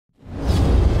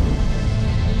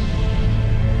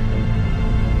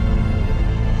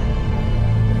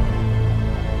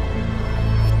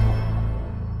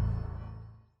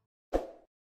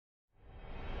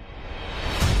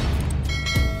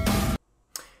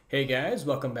Hey guys,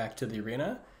 welcome back to the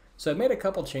arena. So I made a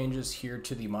couple changes here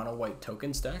to the mono white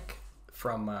tokens deck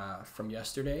from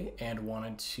yesterday and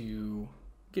wanted to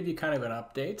give you kind of an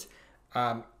update.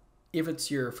 If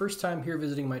it's your first time here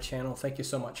visiting my channel, thank you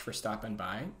so much for stopping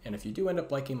by. And if you do end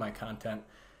up liking my content,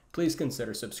 please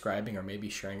consider subscribing or maybe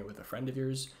sharing it with a friend of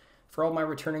yours. For all my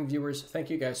returning viewers, thank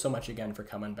you guys so much again for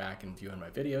coming back and viewing my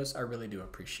videos. I really do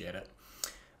appreciate it.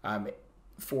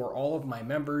 For all of my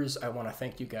members, I want to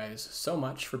thank you guys so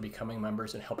much for becoming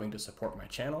members and helping to support my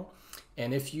channel.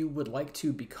 And if you would like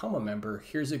to become a member,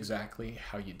 here's exactly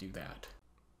how you do that.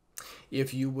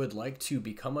 If you would like to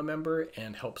become a member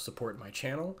and help support my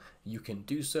channel, you can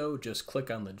do so. Just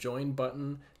click on the join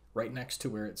button right next to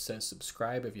where it says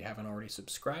subscribe if you haven't already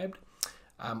subscribed.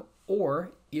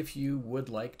 Or if you would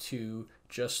like to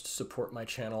just support my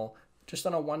channel just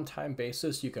on a one-time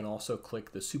basis, you can also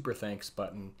click the super thanks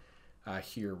button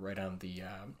here right on the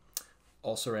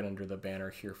also right under the banner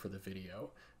here for the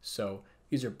video. So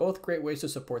these are both great ways to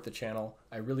support the channel.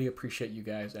 I really appreciate you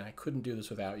guys, and I couldn't do this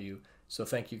without you. So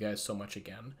thank you guys so much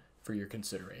again for your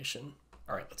consideration.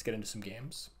 All right, let's get into some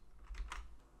games.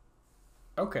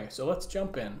 Okay, so let's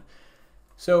jump in.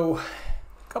 So a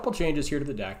couple changes here to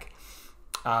the deck.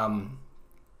 I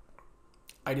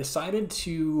decided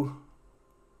to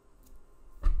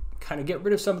kind of get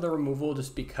rid of some of the removal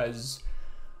just because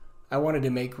I wanted to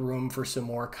make room for some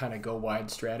more kind of go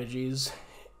wide strategies,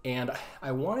 and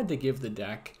I wanted to give the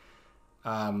deck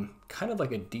kind of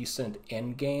like a decent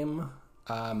end game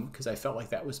because I felt like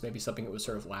that was maybe something that was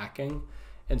sort of lacking.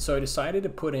 And so I decided to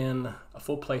put in a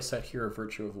full play set here of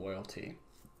Virtue of Loyalty,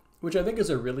 which I think is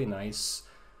a really nice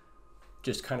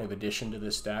just kind of addition to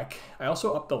this deck. I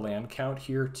also upped the land count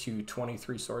here to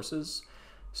 23 sources.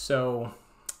 So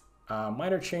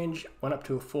minor change, went up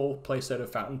to a full play set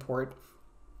of Fountain Port,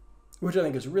 which I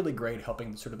think is really great,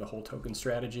 helping sort of the whole token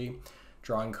strategy,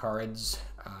 drawing cards,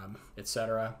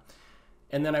 etc.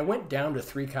 And then I went down to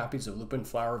 3 copies of Lupin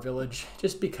Flower Village,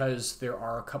 just because there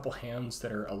are a couple hands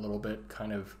that are a little bit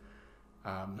kind of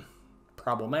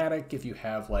problematic if you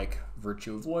have like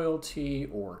Virtue of Loyalty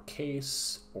or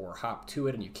Case or Hop to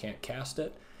it and you can't cast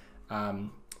it,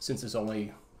 since this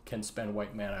only can spend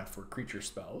white mana for creature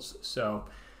spells. So.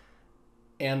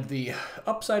 And the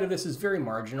upside of this is very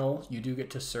marginal. You do get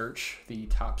to search the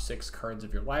top 6 cards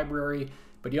of your library,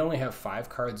 but you only have 5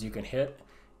 cards you can hit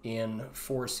in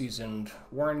 4 Seasoned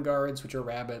Warren Guards, which are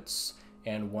rabbits,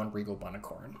 and 1 Regal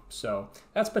Bunnicorn. So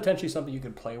that's potentially something you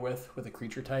could play with the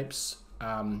creature types.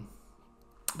 But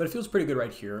it feels pretty good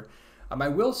right here. I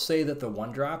will say that the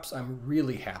 1-drops I'm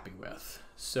really happy with.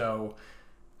 So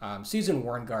Seasoned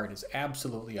Warren Guard is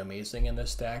absolutely amazing in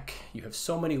this deck. You have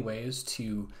so many ways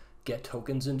to get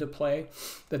tokens into play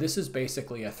that this is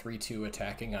basically a 3/2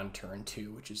 attacking on turn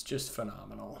 2, which is just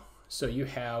phenomenal. So you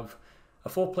have a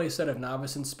full play set of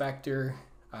Novice Inspector,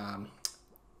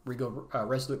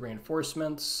 Resolute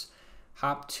Reinforcements,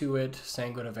 Hop to it,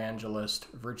 Sanguine Evangelist,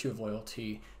 Virtue of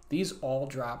Loyalty. These all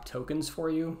drop tokens for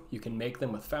you. You can make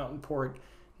them with Fountain Port.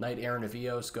 Knight Errant of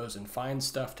Eos goes and finds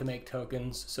stuff to make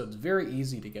tokens, so it's very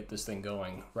easy to get this thing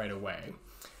going right away.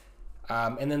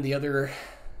 And then the other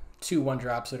 2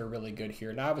 1-drops that are really good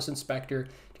here. Novice Inspector,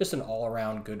 just an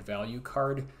all-around good value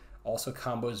card. Also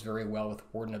combos very well with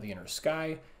Warden of the Inner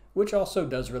Sky, which also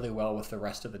does really well with the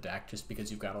rest of the deck just because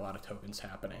you've got a lot of tokens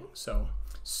happening. So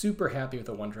super happy with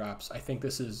the 1-drops. I think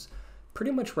this is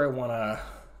pretty much where I want to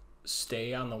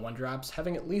stay on the 1-drops.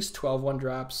 Having at least 12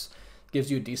 1-drops gives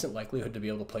you a decent likelihood to be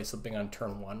able to play something on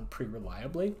turn 1 pretty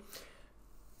reliably.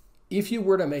 If you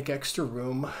were to make extra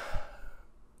room,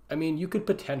 I mean, you could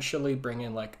potentially bring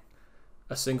in like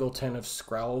a singleton of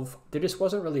Skrelv. There just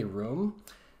wasn't really room,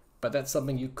 but that's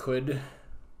something you could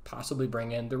possibly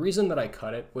bring in. The reason that I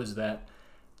cut it was that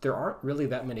there aren't really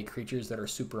that many creatures that are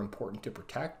super important to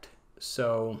protect.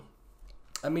 So,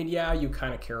 I mean, yeah, you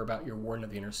kind of care about your Warden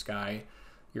of the Inner Sky,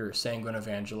 your Sanguine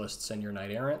Evangelists, and your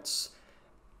Knight Errants,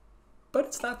 but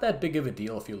it's not that big of a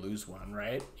deal if you lose one,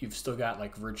 right? You've still got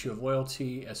like Virtue of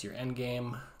Loyalty as your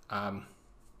endgame.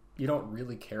 You don't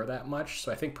really care that much,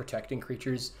 so I think protecting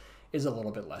creatures is a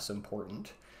little bit less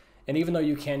important. And even though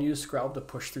you can use Skrelv to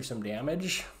push through some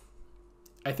damage,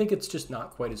 I think it's just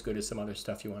not quite as good as some other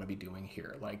stuff you want to be doing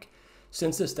here. Like,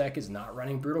 since this deck is not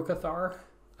running Brutal Cathar,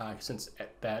 since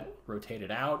that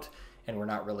rotated out, and we're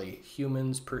not really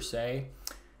humans per se,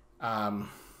 kind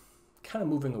of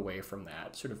moving away from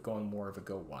that, sort of going more of a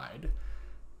go wide.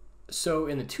 So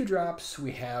in the 2-drops,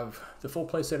 we have the full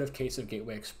play set of Case of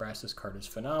Gateway Express. This card is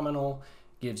phenomenal.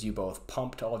 Gives you both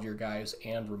pump to all of your guys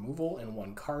and removal in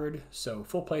 1 card. So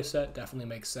full play set definitely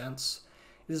makes sense.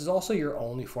 This is also your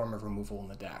only form of removal in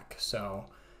the deck. So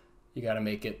You got to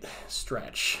make it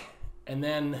stretch. And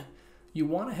then you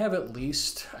want to have at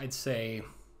least, I'd say,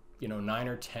 9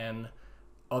 or 10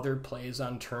 other plays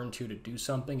on turn 2 to do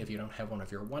something if you don't have one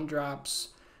of your 1-drops.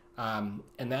 And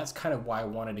that's kind of why I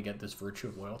wanted to get this Virtue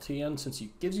of Loyalty in, since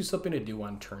it gives you something to do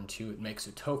on turn 2. It makes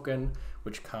a token,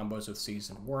 which combos with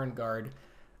Seasoned Warren Guard,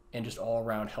 and just all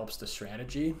around helps the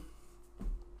strategy.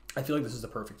 I feel like this is the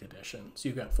perfect addition. So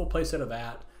you've got full play set of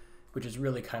that, which is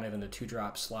really kind of in the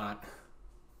 2-drop slot.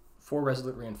 4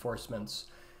 Resolute Reinforcements.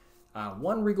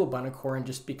 1 Regal Bunnicorn,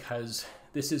 just because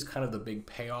this is kind of the big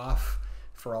payoff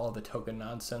for all of the token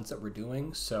nonsense that we're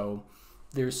doing. So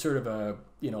there's sort of a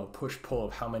push-pull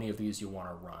of how many of these you want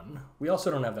to run. We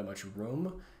also don't have that much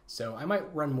room, so I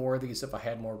might run more of these if I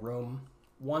had more room.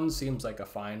 1 seems like a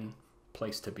fine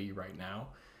place to be right now.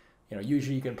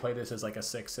 Usually you can play this as like a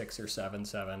 6/6 or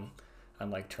 7/7 on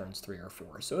like turns 3 or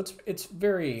 4. So it's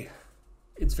very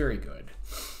good.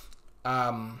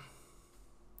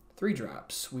 3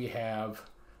 drops. We have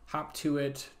Hop to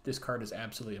It. This card is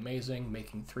absolutely amazing.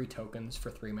 Making 3 tokens for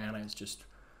 3 mana is just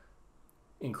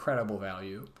incredible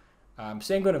value.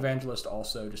 Sanguine Evangelist,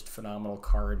 also just a phenomenal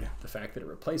card. The fact that it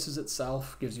replaces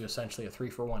itself gives you essentially a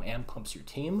 3-for-1 and pumps your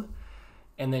team.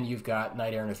 And then you've got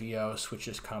Knight Errant of Eos, which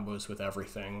just combos with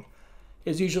everything.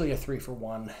 Is usually a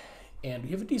 3-for-1. And we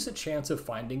have a decent chance of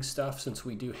finding stuff since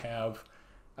we do have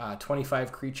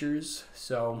 25 creatures.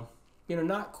 So,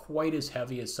 not quite as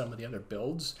heavy as some of the other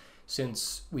builds,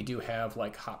 since we do have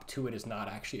like Hop to It is not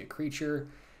actually a creature.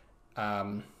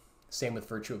 Same with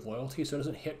Virtue of Loyalty, so it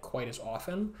doesn't hit quite as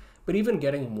often. But even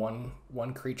getting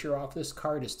one creature off this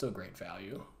card is still great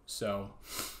value. So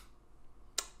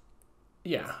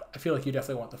yeah, I feel like you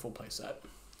definitely want the full play set.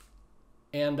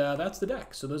 And that's the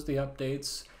deck. So those are the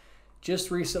updates.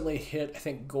 Just recently hit, I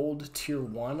think, Gold Tier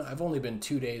 1. I've only been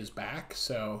 2 days back,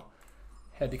 so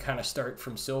had to kind of start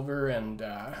from silver. And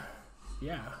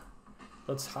yeah,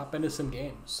 let's hop into some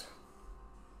games.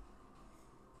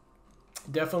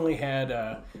 Definitely had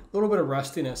a little bit of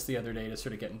rustiness the other day to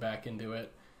sort of getting back into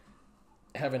it.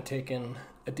 Haven't taken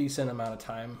a decent amount of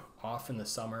time off in the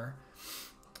summer.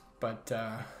 But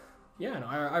yeah, no,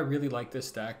 I really like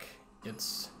this deck.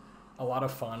 It's a lot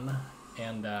of fun,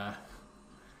 and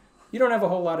you don't have a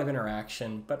whole lot of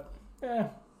interaction, but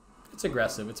it's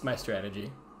aggressive. It's my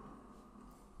strategy.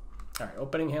 All right,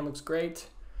 opening hand looks great.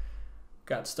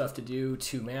 Got stuff to do,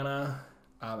 2 mana.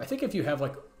 I think if you have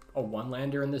like a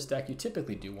 1-lander in this deck, you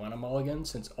typically do want a mulligan,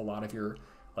 since a lot of your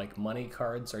like money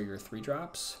cards are your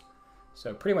 3-drops.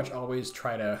 So pretty much always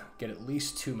try to get at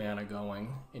least 2 mana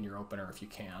going in your opener if you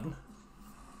can.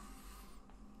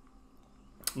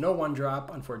 No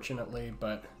 1-drop, unfortunately,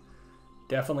 but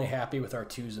definitely happy with our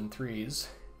 2s and 3s.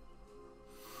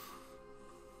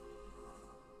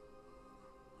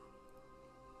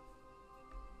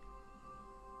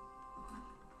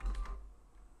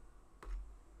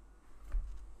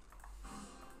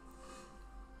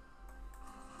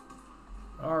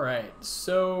 All right,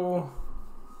 so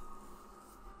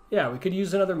yeah, we could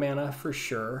use another mana for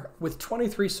sure. With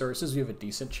 23 sources, we have a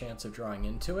decent chance of drawing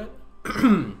into it.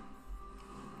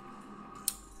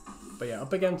 But yeah,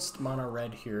 up against mono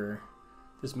red here,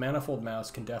 this Manifold Mouse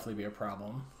can definitely be a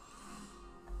problem.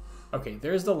 Okay,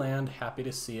 there's the land. Happy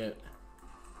to see it.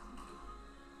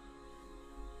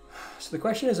 So the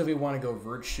question is if we want to go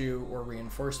Virtue or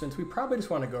Reinforcements. We probably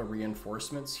just want to go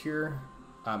Reinforcements here.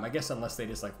 I guess unless they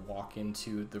just like walk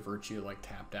into the Virtue like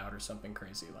tapped out or something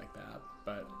crazy like that.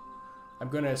 But I'm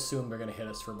going to assume they're going to hit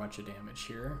us for a bunch of damage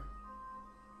here.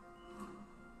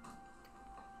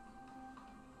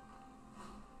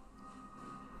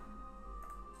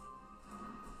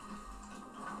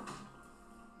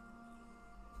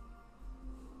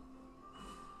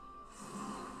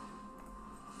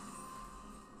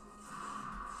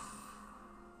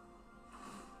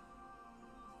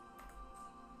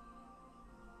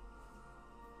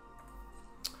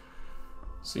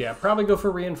 So yeah, probably go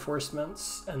for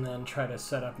Reinforcements and then try to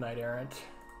set up Knight Errant.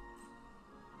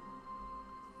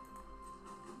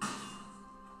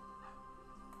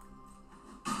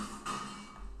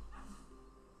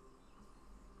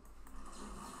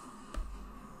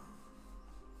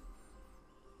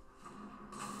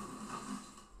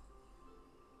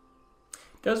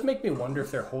 Does make me wonder if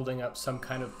they're holding up some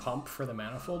kind of pump for the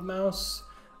Manifold Mouse.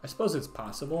 I suppose it's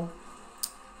possible.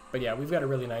 But yeah, we've got a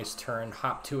really nice turn.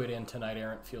 Hop to it into Knight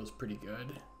Errant feels pretty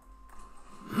good.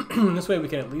 This way we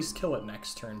can at least kill it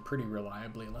next turn pretty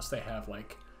reliably, unless they have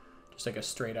like just like a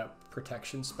straight up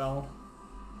protection spell.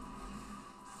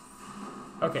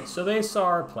 Okay, so they saw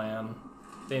our plan.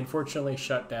 They unfortunately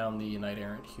shut down the Knight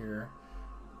Errant here.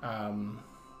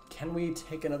 Can we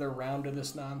take another round of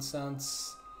this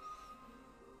nonsense?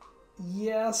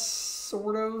 Yes,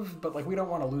 sort of, but like we don't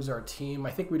want to lose our team.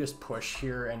 I think we just push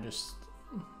here and just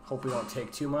hope we don't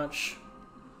take too much.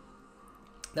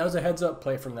 That was a heads up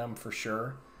play from them for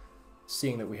sure,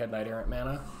 seeing that we had Knight Errant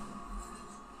mana.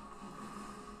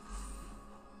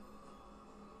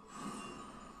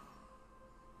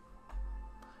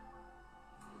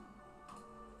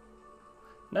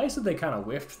 Nice that they kind of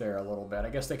whiffed there a little bit. I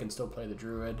guess they can still play the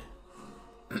Druid.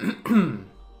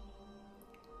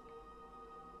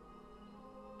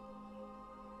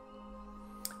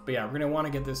 But yeah, we're going to want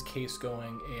to get this case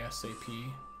going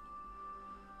ASAP.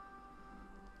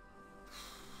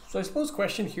 So I suppose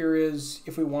question here is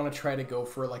if we want to try to go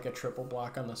for like a triple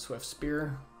block on the Swift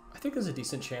Spear. I think there's a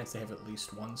decent chance they have at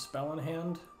least one spell in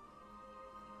hand.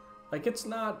 Like, it's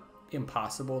not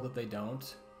impossible that they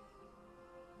don't.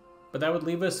 But that would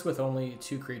leave us with only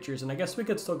 2 creatures, and I guess we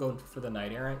could still go for the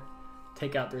Knight Errant,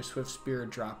 take out their Swift Spear,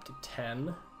 drop to 10.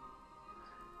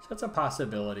 So that's a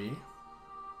possibility.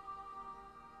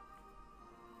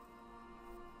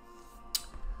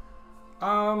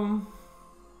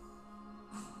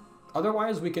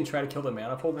 Otherwise, we can try to kill the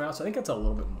Manifold now, so I think that's a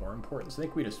little bit more important. So I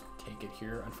think we just take it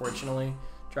here, unfortunately.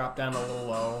 Drop down a little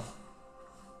low.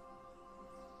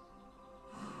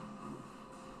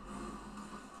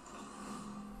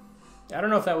 I don't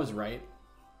know if that was right.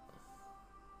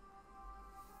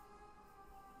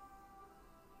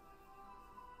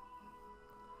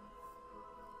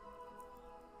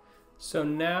 So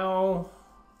now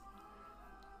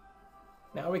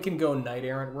we can go Knight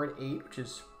Errant. We're at 8, which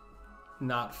is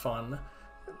not fun,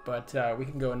 but we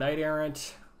can go Knight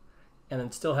Errant and then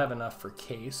still have enough for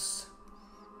case.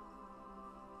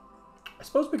 I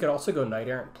suppose we could also go Knight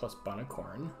Errant plus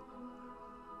Bunnicorn.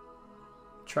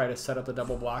 Try to set up the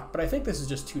double block, but I think this is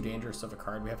just too dangerous of a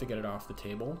card. We have to get it off the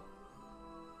table.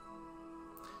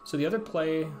 So the other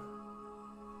play...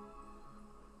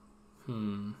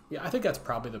 Yeah, I think that's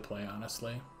probably the play,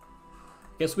 honestly.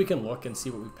 I guess we can look and see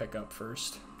what we pick up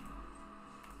first.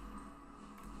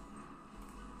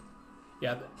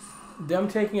 Yeah, them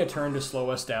taking a turn to slow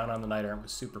us down on the Knight Errant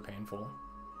was super painful.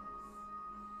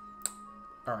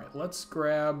 Alright, let's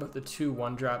grab the 2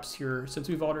 1-drops here. Since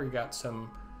we've already got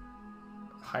some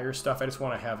higher stuff, I just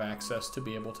want to have access to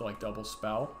be able to like double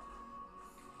spell.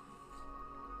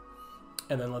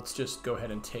 And then let's just go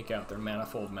ahead and take out their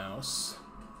Manifold Mouse.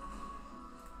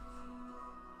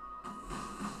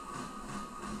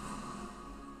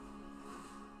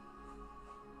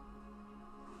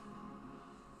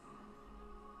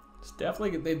 It's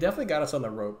definitely, they definitely got us on the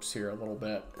ropes here a little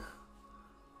bit.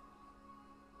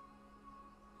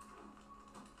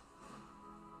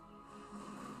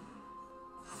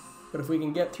 But if we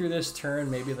can get through this turn,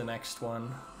 maybe the next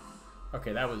one.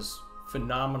 Okay, that was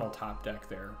phenomenal top deck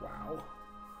there. Wow.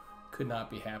 Could not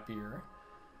be happier.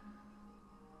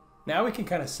 Now we can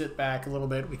kind of sit back a little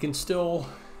bit. We can still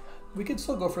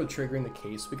go for triggering the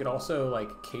case. We could also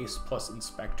like case plus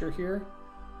Inspector here.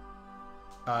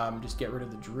 Just get rid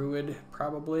of the Druid,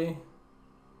 probably. I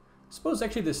suppose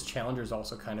actually this Challenger is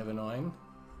also kind of annoying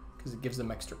because it gives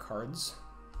them extra cards.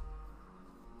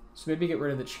 So maybe get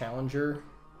rid of the Challenger.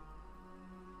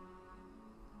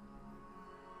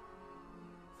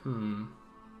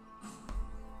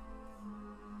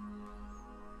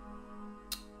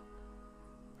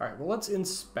 Alright, well, let's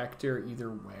Inspector either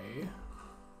way.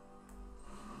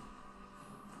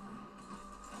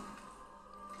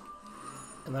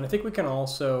 And then I think we can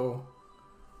also...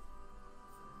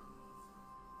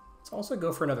 Let's also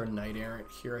go for another Knight Errant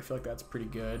here. I feel like that's pretty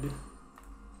good.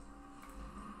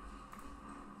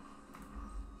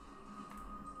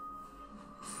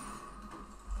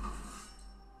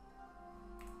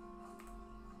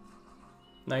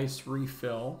 Nice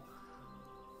refill.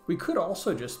 We could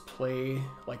also just play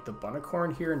like the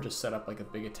Bunnicorn here and just set up like a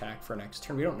big attack for next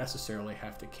turn. We don't necessarily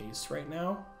have to case right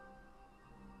now.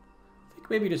 I think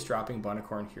maybe just dropping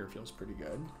Bunnicorn here feels pretty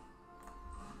good.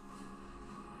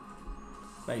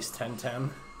 Nice 10-10.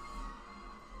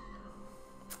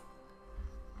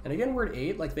 And again, we're at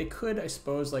 8. Like they could, I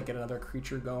suppose, like get another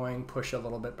creature going, push a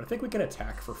little bit, but I think we can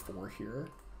attack for 4 here.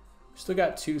 We still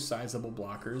got 2 sizable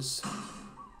blockers.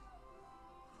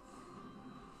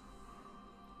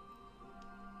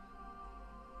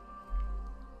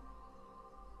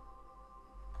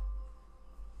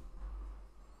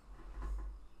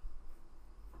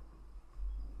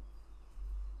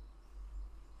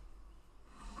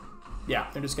 Yeah,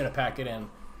 they're just going to pack it in.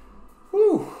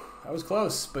 Whew, that was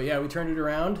close. But yeah, we turned it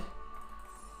around.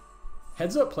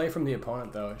 Heads up play from the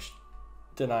opponent, though,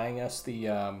 denying us the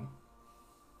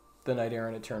Knight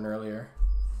Errant a turn earlier.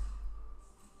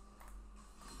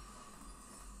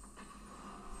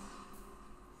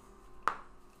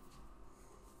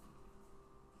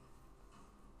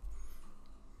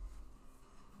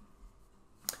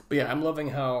 But yeah, I'm loving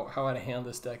how out of hand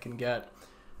this deck can get.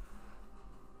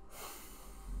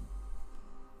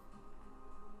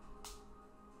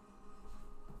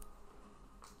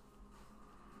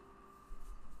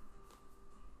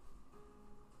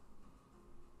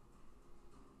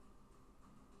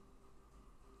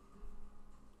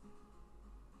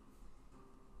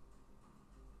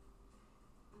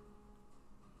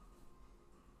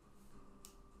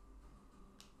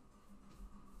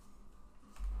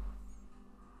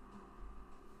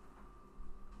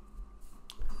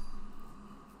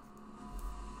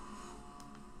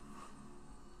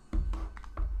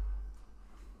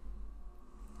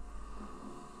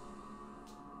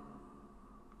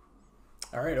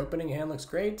 All right, opening hand looks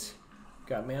great.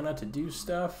 Got mana to do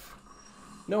stuff.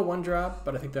 No 1-drop,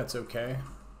 but I think that's okay.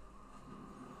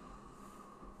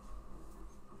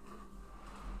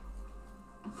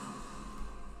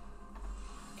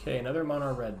 Okay, another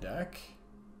mono red deck.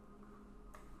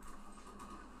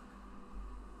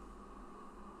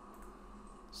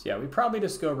 So yeah, we probably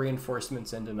just go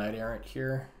reinforcements into Knight Errant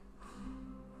here.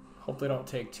 Hope they don't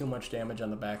take too much damage on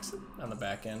the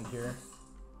back end here.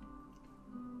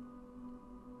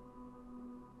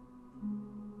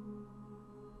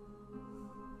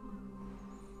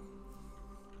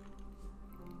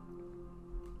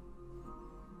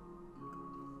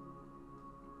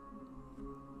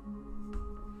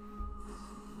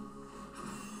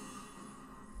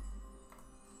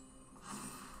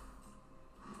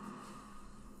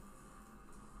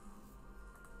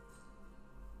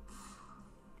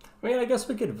 I mean, I guess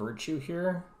we could Virtue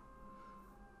here.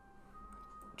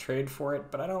 Trade for it,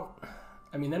 but I don't...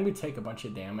 I mean, then we take a bunch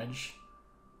of damage.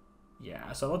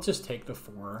 Yeah, so let's just take the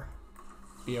 4.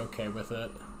 Be okay with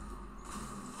it.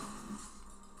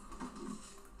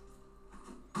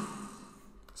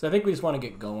 So I think we just want to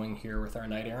get going here with our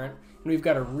Knight Errant. And we've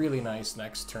got a really nice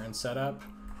next turn setup,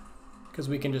 because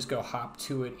we can just go hop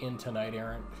to it into Knight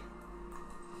Errant.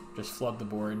 Just flood the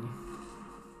board.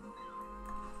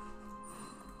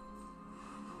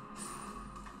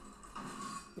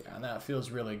 Yeah, and that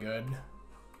feels really good.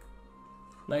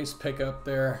 Nice pickup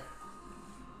there.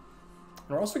 And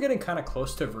we're also getting kind of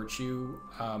close to Virtue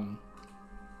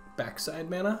backside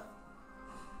mana.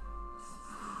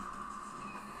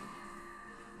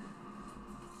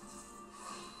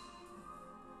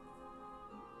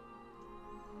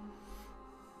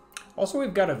 Also,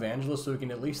 we've got Evangelist, so we can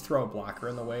at least throw a blocker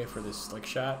in the way for this Slick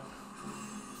Shot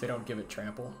if they don't give it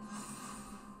trample.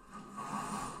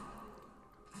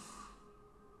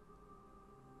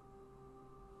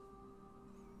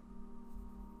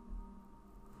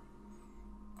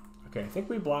 Okay, I think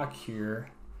we block here.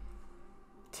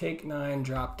 Take 9,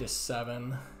 drop to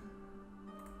 7.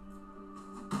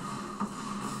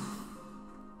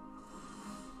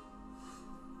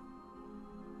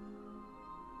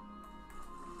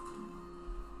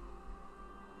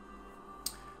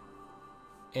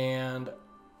 And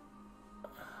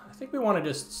I think we want to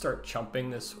just start chumping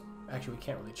this. Actually, we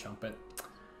can't really chump it.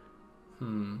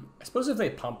 I suppose if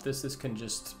they pump this, this can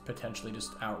just potentially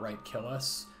just outright kill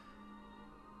us.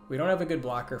 We don't have a good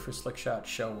blocker for Slick Shot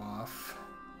Show Off.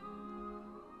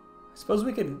 I suppose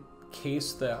we could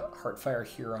case the Heartfire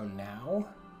Hero now.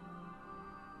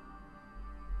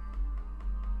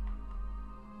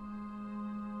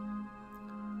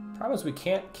 Problem is we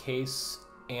can't case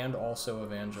and also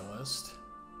Evangelist.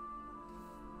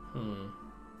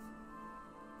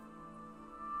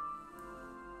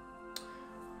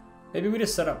 Maybe we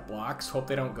just set up blocks, hope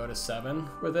they don't go to 7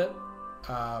 with it.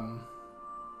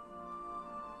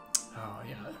 Oh,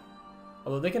 yeah.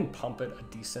 Although they can pump it a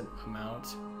decent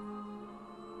amount.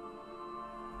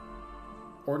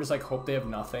 Or just like hope they have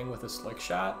nothing with a Slick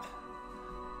Shot.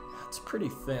 That's pretty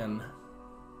thin.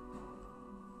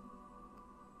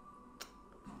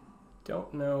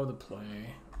 Don't know the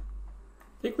play.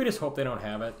 I think we just hope they don't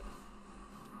have it.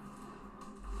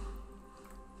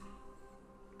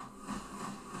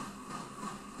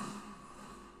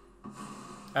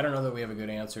 I don't know that we have a good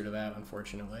answer to that,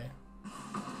 unfortunately.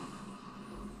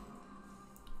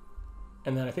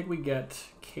 And then I think we get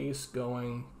case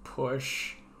going,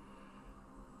 push.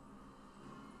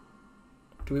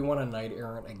 Do we want a Knight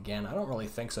Errant again? I don't really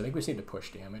think so. I think we just need to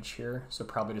push damage here. So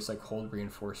probably just like hold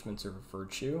reinforcements or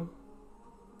Virtue.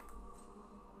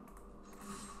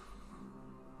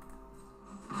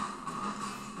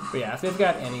 But yeah, if they've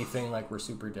got anything, like we're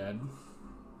super dead.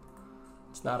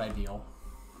 It's not ideal.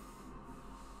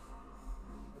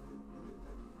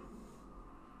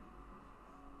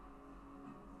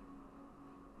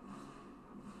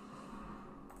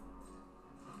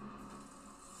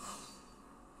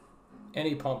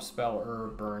 Any pump spell or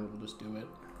burn will just do it.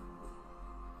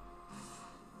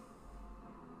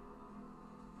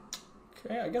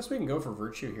 Okay, I guess we can go for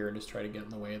Virtue here and just try to get in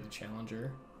the way of the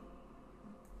challenger.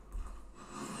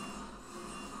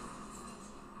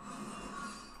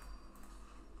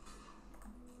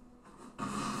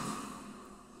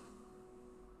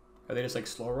 Are they just like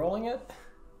slow rolling it?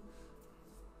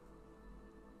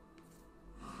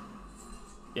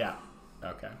 Yeah,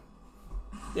 okay.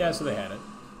 Yeah, so they had it.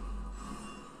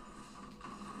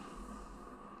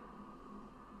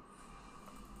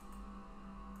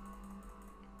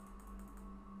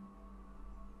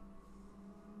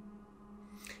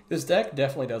 This deck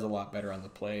definitely does a lot better on the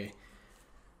play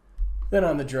than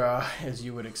on the draw, as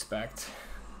you would expect,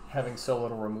 having so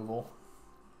little removal.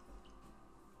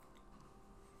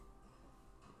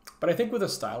 But I think with the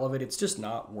style of it, it's just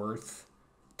not worth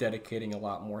dedicating a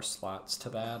lot more slots to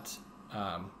that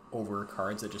over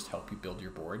cards that just help you build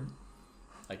your board.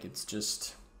 Like,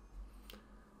 it's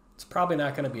probably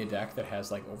not going to be a deck that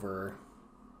has like over,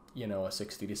 you know, a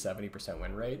 60 to 70%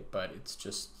 win rate, but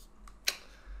it's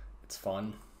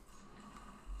fun.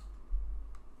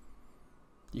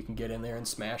 You can get in there and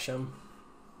smash them.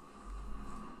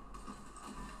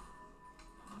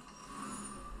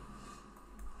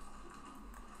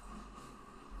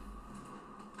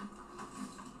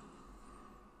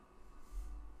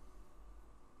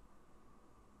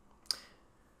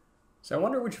 So I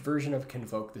wonder which version of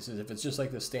Convoke this is. If it's just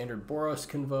like the standard Boros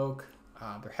Convoke.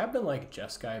 There have been like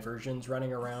Jeskai versions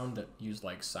running around that use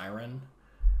like Siren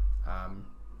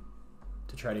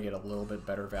to try to get a little bit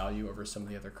better value over some of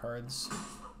the other cards.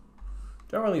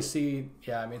 Don't really see,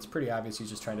 yeah, I mean, it's pretty obvious he's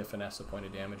just trying to finesse a point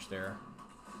of damage there.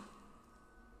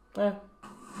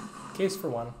 Case for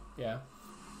one, yeah.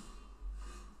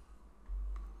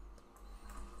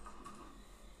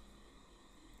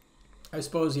 I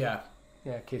suppose, yeah.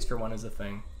 Yeah, case for one is a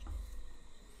thing.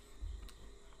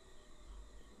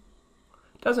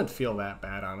 Doesn't feel that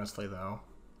bad, honestly, though.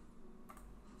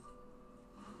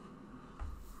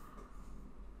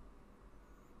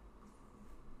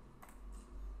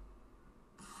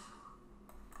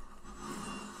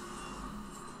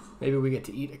 Maybe we get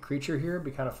to eat a creature here, it'd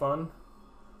be kind of fun.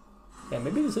 Yeah,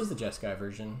 maybe this is the Jeskai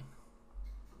version.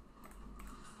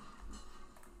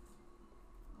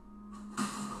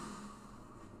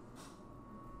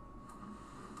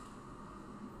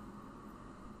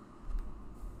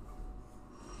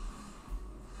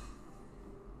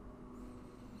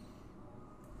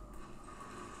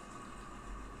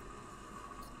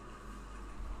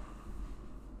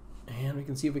 And we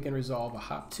can see if we can resolve a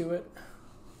hop to it.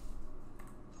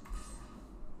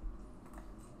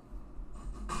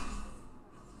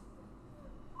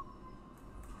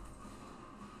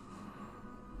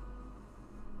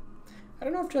 I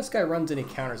don't know if Jeskai runs any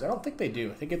counters. I don't think they do.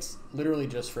 I think it's literally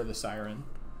just for the Siren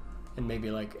and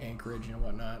maybe like Anchorage and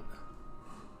whatnot.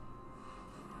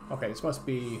 Okay, this must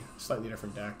be a slightly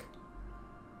different deck.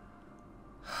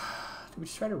 Did we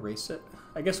just try to race it?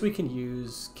 I guess we can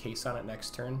use Case on it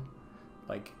next turn.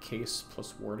 Like Case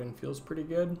plus Warden feels pretty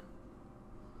good.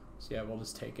 So yeah, we'll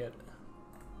just take it.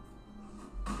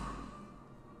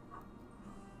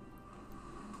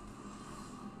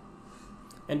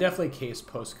 And definitely Case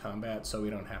post-combat, so we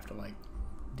don't have to like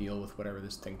deal with whatever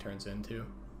this thing turns into.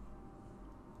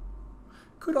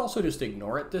 Could also just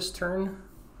ignore it this turn.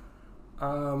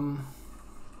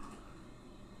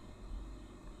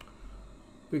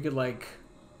 We could like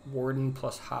Warden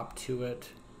plus hop to it,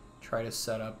 try to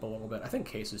set up a little bit. I think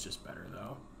Case is just better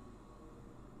though.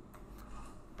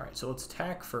 All right, so let's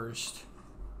attack first.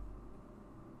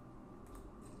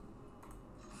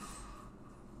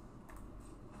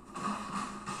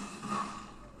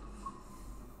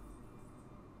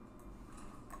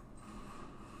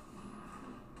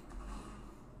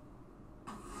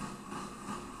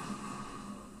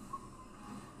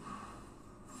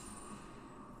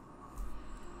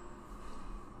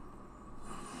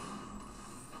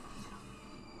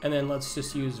 And then let's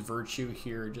just use Virtue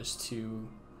here just to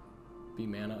be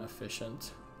mana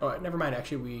efficient. Oh, never mind.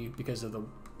 Actually, because of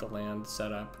the land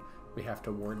setup, we have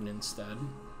to Warden instead.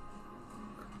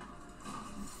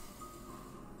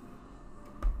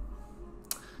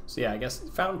 So yeah, I guess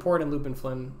Fountain Port and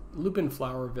Lupin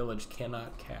Flower Village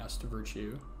cannot cast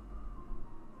Virtue.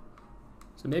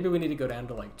 So maybe we need to go down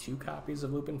to like 2 copies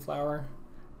of Lupin Flower.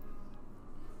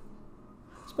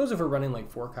 I suppose if we're running like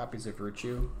 4 copies of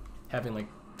Virtue, having like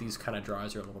these kind of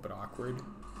draws are a little bit awkward.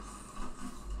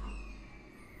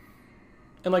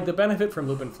 And like the benefit from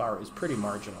Lupin Flower is pretty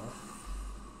marginal.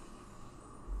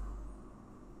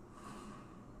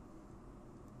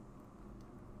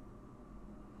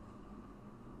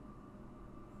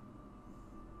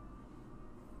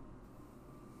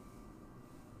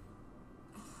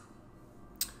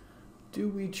 Do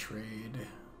we trade?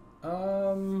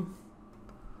 I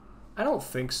don't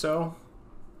think so.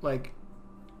 Like,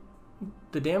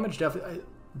 the damage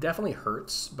definitely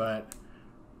hurts, but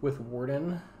with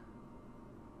Warden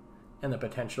and the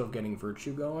potential of getting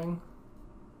Virtue going.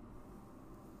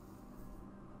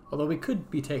 Although we could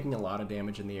be taking a lot of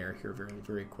damage in the air here very,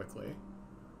 very quickly.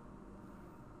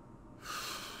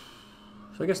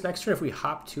 So I guess next turn if we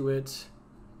hop to it,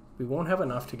 we won't have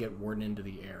enough to get Warden into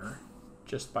the air.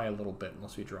 Just by a little bit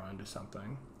unless we draw into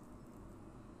something.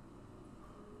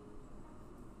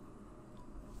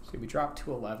 So we drop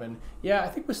to 11. Yeah, I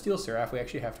think with Steel Seraph we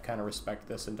actually have to kind of respect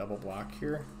this and double block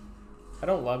here. I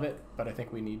don't love it, but I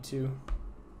think we need to.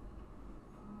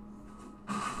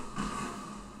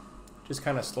 Just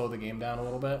kind of slow the game down a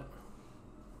little bit.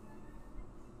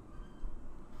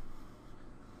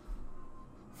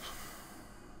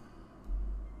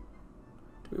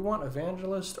 Do we want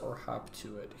Evangelist or hop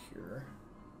to it here?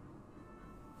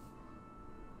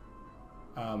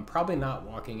 Probably not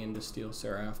walking into Steel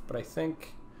Seraph, but I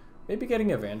think maybe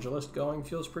getting Evangelist going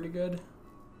feels pretty good.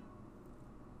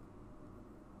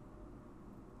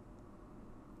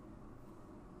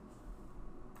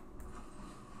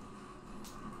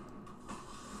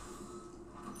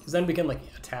 Because then we can like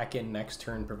attack in next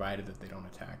turn provided that they don't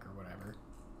attack or whatever.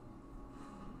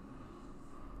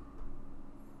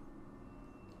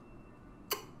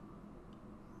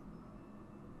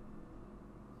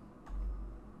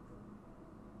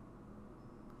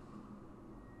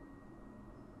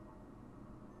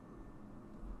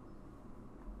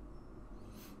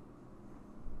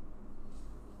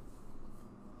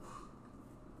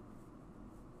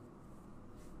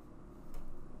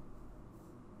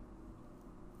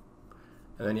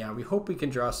 And then, yeah, we hope we can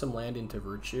draw some land into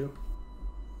Virtue.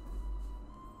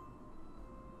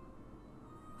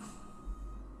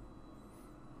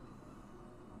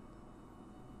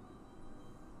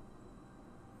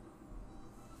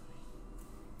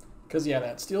 Because, yeah,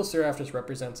 that Steel Seraph just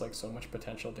represents, like, so much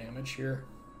potential damage here.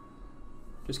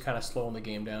 Just kind of slowing the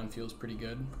game down feels pretty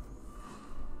good.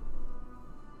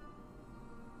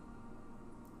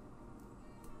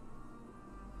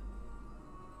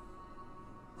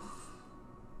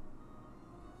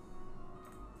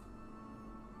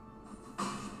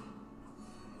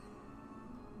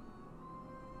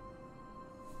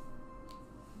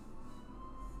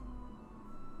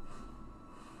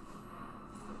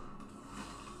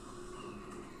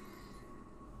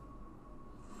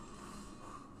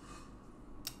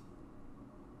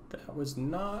 That was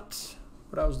not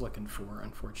what I was looking for,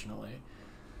 unfortunately.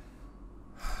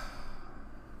 I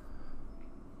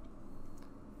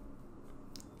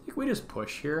think we just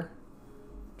push here.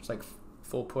 Just like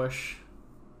full push.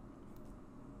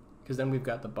 Because then we've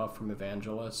got the buff from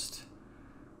Evangelist.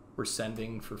 We're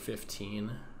sending for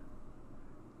 15.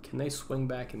 Can they swing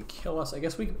back and kill us? I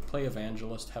guess we could play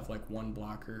Evangelist, have like one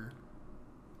blocker.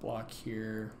 Block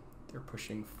here. They're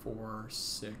pushing 4,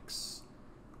 6.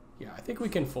 Yeah, I think we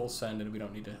can full send and we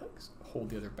don't need to hold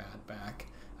the other bat back.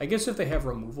 I guess if they have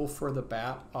removal for the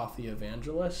bat off the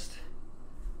Evangelist,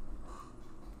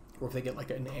 or if they get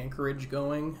like an anchorage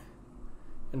going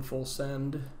and full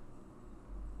send,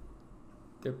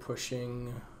 they're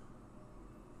pushing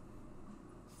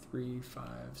 3, 5,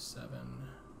 7,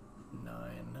 9.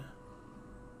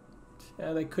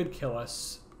 Yeah, they could kill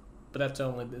us, but that's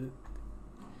only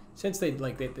since they'd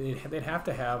have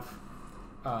to have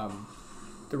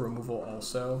the removal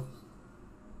also,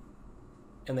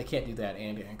 and they can't do that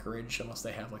and anchorage unless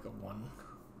they have like a one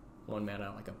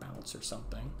mana like a bounce or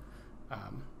something.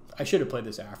 I should have played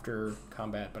this after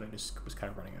combat, but I just was kind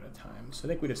of running out of time, so I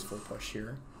think we just full push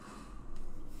here.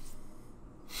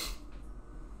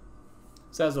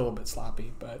 So that was a little bit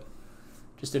sloppy, but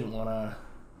just didn't want to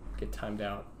get timed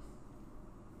out.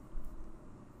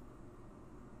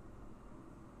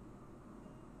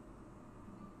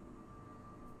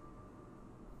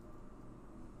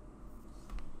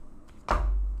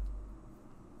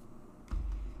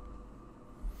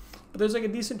 But there's like a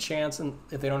decent chance, and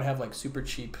if they don't have like super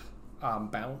cheap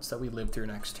bounce, that we live through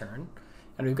next turn.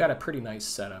 And we've got a pretty nice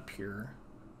setup here.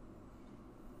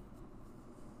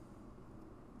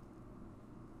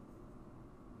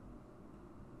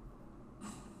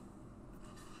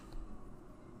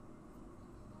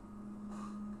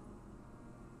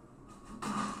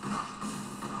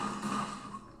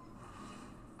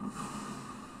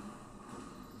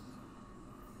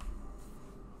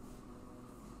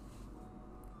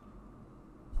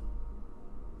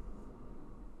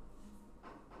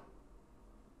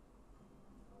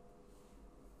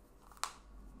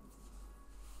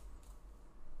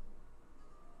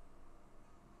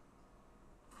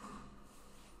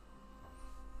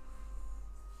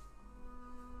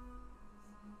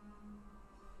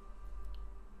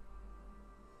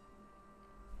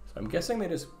 I'm guessing they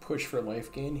just push for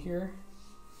life gain here.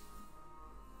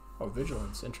 Oh,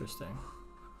 vigilance, interesting.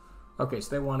 Okay, so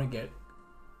they want to get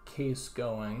case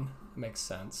going. Makes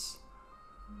sense.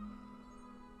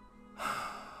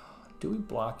 Do we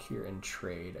block here and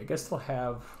trade? I guess they'll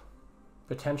have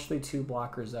potentially 2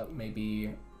 blockers up,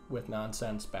 maybe with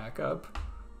nonsense backup.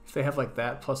 If they have like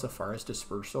that plus a Forest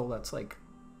Dispersal, that's like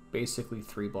basically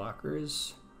 3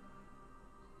 blockers.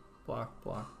 Block,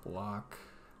 block, block.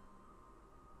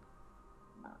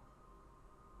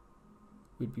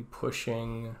 We'd be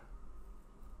pushing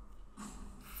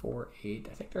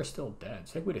 4-8. I think they're still dead,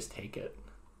 so I think we just take it.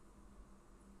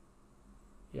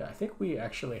 Yeah, I think we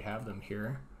actually have them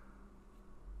here.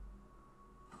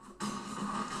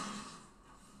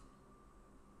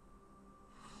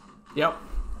 Yep.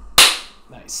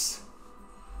 Nice.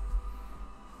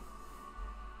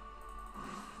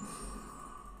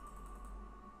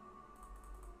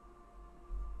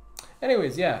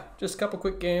 Anyways, yeah, just a couple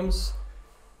quick games.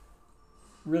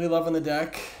 Really loving the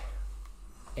deck.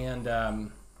 And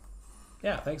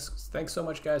yeah, thanks so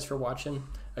much, guys, for watching.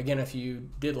 Again, if you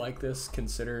did like this,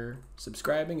 consider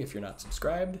subscribing if you're not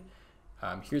subscribed.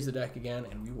 Here's the deck again,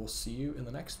 and we will see you in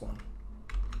the next one.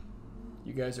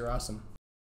 You guys are awesome.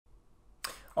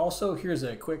 Also, here's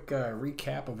a quick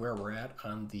recap of where we're at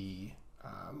on the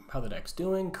how the deck's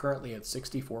doing. Currently at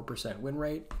 64% win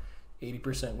rate,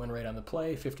 80% win rate on the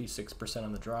play, 56%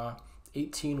 on the draw,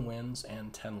 18 wins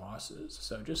and 10 losses.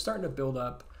 So just starting to build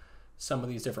up some of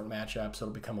these different matchups. It'll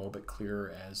become a little bit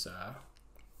clearer as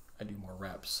I do more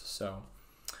reps. So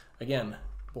again,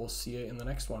 we'll see you in the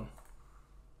next one.